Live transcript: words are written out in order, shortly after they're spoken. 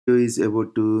Video is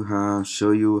about to show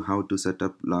you how to set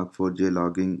up Log4j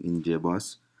logging in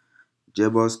JBoss.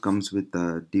 JBoss comes with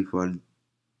a default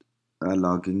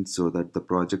logging so that the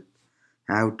project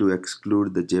have to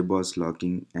exclude the JBoss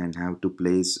logging and have to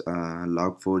place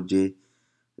Log4j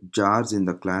jars in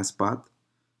the class path.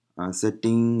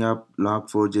 Setting up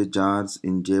Log4j jars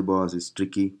in JBoss is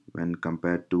tricky when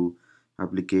compared to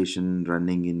application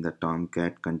running in the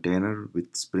Tomcat container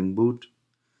with Spring Boot.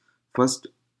 First,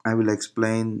 I will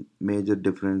explain major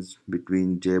difference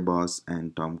between JBoss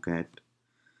and Tomcat.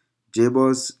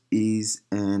 JBoss is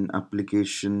an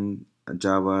application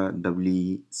Java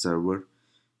Util server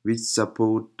which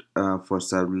support for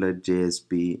servlet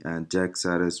JSP,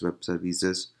 JAX-RS web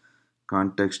services,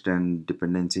 context and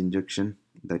dependency injection,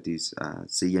 that is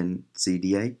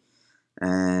CNCDI,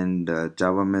 and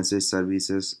Java message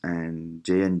services and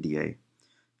JNDI,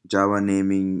 Java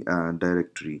naming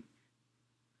directory.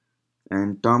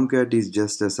 And Tomcat is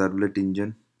just a servlet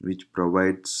engine which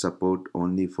provides support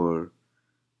only for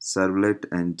servlet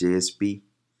and JSP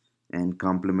and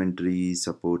complementary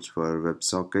supports for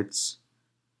WebSockets.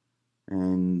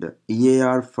 And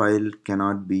EAR file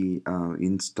cannot be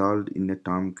installed in a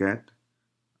Tomcat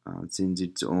since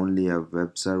it's only a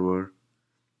web server,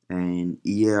 and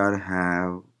EAR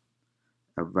have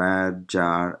a var,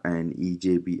 jar, and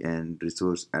EJB and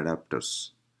resource adapters.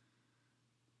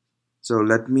 So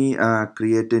let me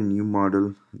create a new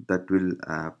model that will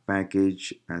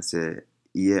package as a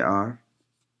EAR.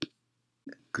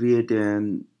 Create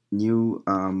a new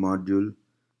module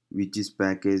which is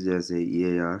packaged as a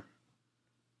EAR.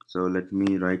 So let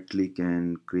me right click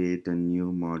and create a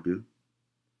new module.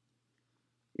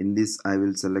 In this I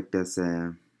will select as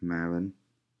a Maven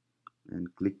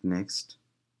and click next.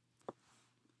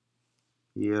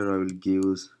 Here I will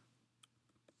give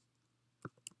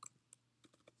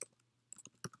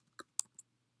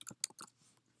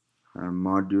a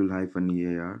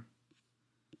module-EAR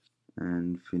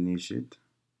and finish it.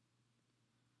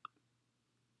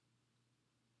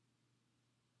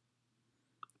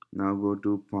 Now go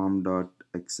to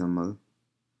pom.xml.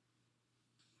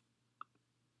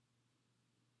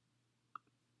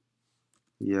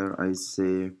 Here I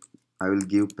say I will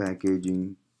give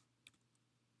packaging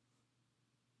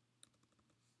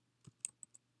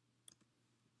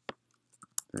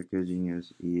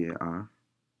as EAR.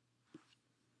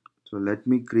 So let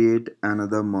me create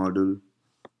another module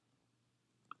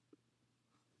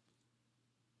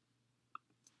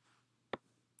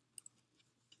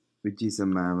which is a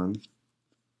Maven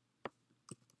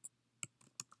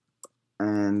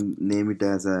and name it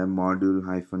as a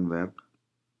module-web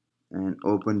and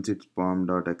opens its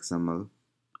pom.xml,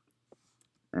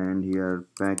 and here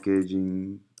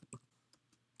packaging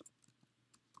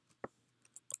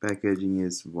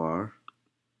is var.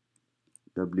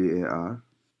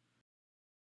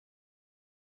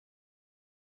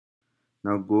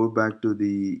 Now go back to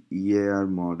the EAR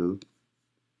model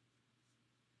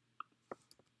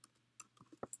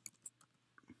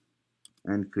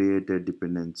and create a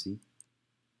dependency.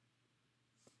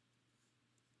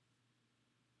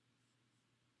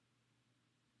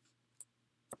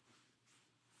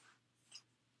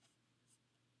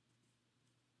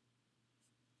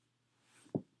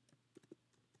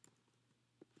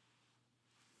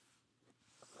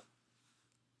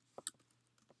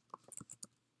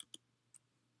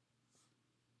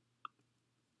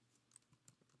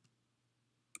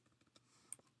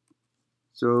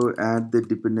 So add the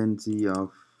dependency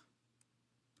of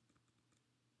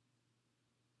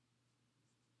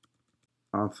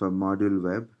a module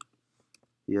web.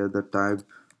 Here the type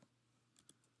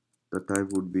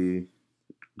would be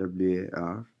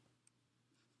war.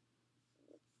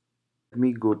 Let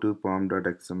me go to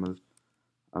pom.xml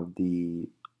of the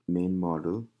main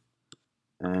model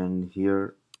and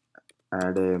here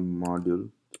add a module.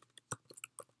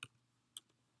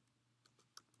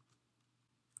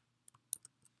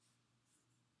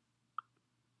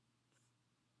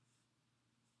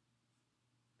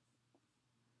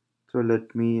 So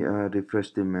let me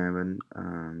refresh the Maven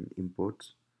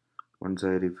imports. Once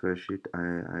I refresh it,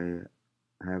 I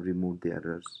have removed the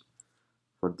errors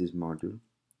for this module.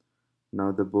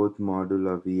 Now the both module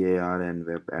of EAR and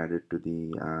web added to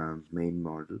the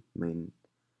main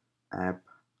app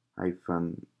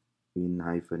hyphen in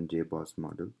hyphen jboss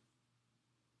module.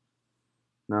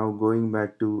 Now going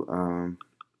back to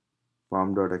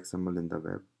pom.xml in the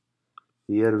web.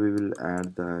 Here we will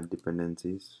add the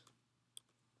dependencies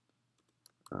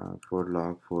for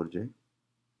log4j.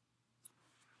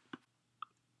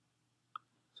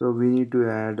 So we need to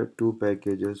add two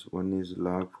packages. One is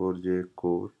log4j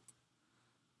core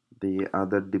The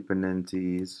other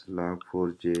dependency is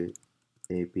Log4j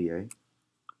API.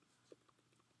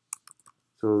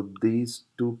 So these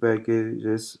two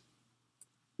packages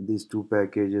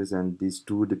and these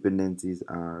two dependencies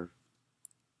are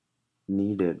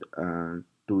needed to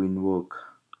invoke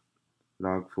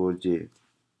Log4j.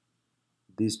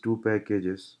 These two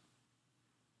packages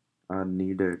are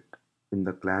needed in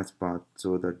the class path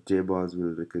so that JBoss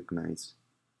will recognize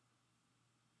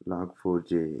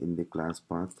Log4j in the class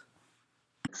path.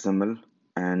 XML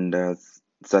and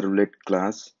servlet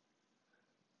class.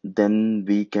 Then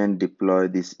we can deploy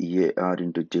this EAR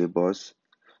into JBoss.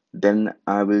 Then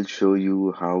I will show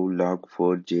you how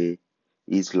Log4j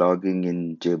is logging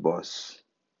in JBoss.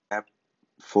 App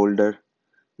folder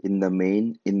in the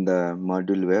main in the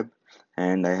module web,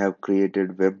 and I have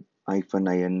created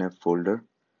web-inf folder.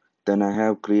 Then I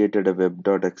have created a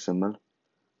web.xml.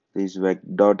 This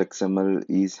web.xml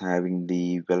is having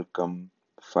the welcome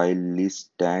file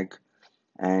list tag,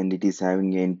 and it is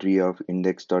having entry of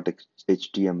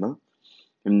index.html.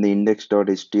 In the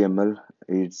index.html,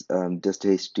 it's just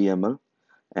HTML,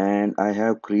 and I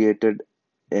have created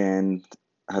an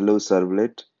hello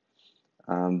servlet.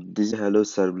 This is hello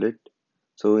servlet.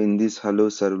 So in this hello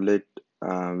servlet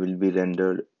will be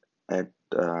rendered at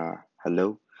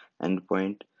hello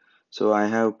endpoint. So I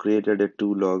have created a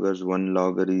two loggers. One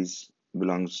logger is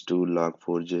belongs to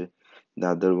log4j. The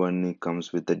other one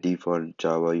comes with the default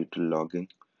Java Util logging.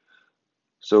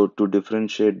 So to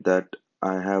differentiate that,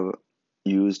 I have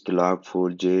used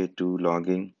log4j to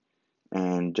logging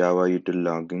and Java Util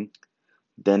logging.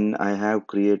 Then I have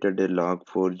created a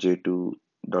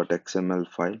log4j2.xml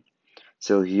file.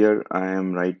 So here I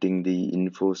am writing the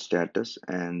info status,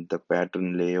 and the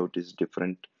pattern layout is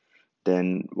different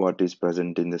than what is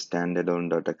present in the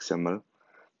standalone.xml.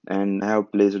 And I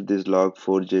have placed this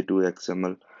log4j2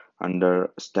 XML under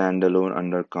standalone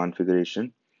under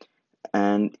configuration.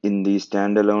 And in the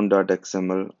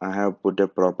standalone.xml, I have put a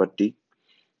property.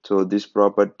 So this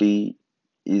property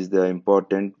is the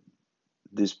important.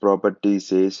 This property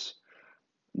says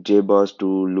jboss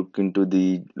to look into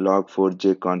the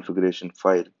log4j configuration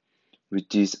file,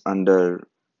 which is under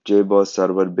jboss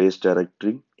server base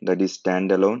directory, that is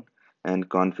standalone and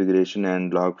configuration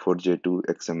and log4j2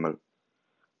 XML.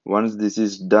 Once this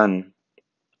is done,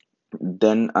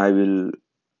 then I will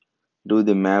do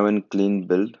the maven clean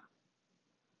build.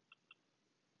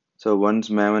 So once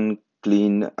maven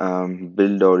clean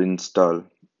build or install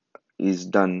is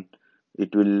done,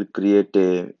 it will create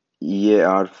a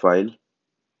EAR file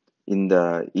in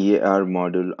the EAR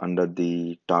module under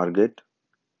the target.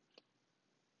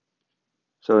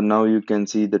 So now you can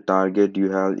see the target,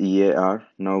 you have EAR.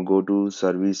 Now go to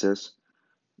services.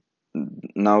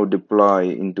 Now deploy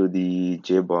into the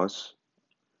JBoss.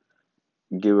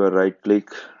 Give a right click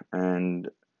and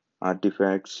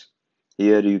artifacts.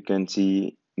 Here you can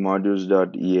see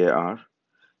modules.ear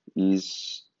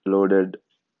is loaded.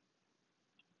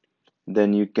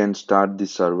 Then you can start the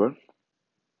server.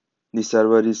 The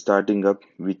server is starting up,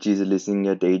 which is listening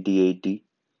at 8080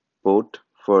 port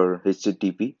for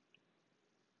HTTP.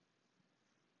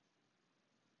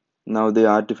 Now the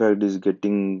artifact is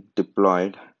getting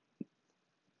deployed.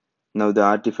 Now the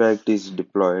artifact is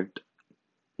deployed.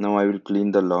 Now I will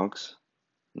clean the logs.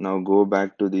 Now go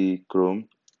back to the Chrome,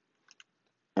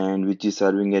 and which is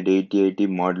serving at 8080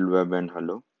 model web and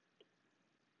hello.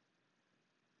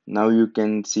 Now you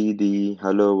can see the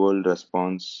hello world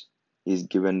response is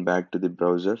given back to the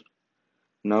browser.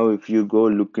 Now if you go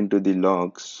look into the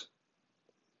logs,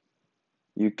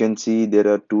 you can see there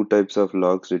are two types of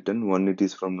logs written. One, it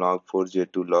is from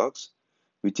log4j2 logs,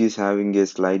 which is having a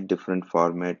slight different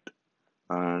format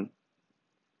and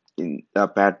in a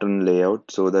pattern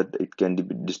layout so that it can be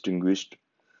distinguished.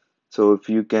 So if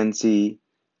you can see,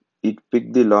 it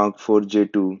picked the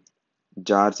log4j2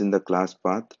 jars in the class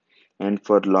path, and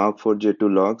for log4j2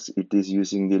 logs it is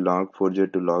using the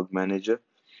log4j2 log manager,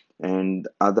 and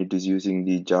other it is using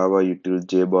the Java Util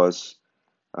JBoss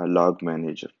log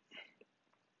manager.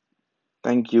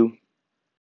 Thank you.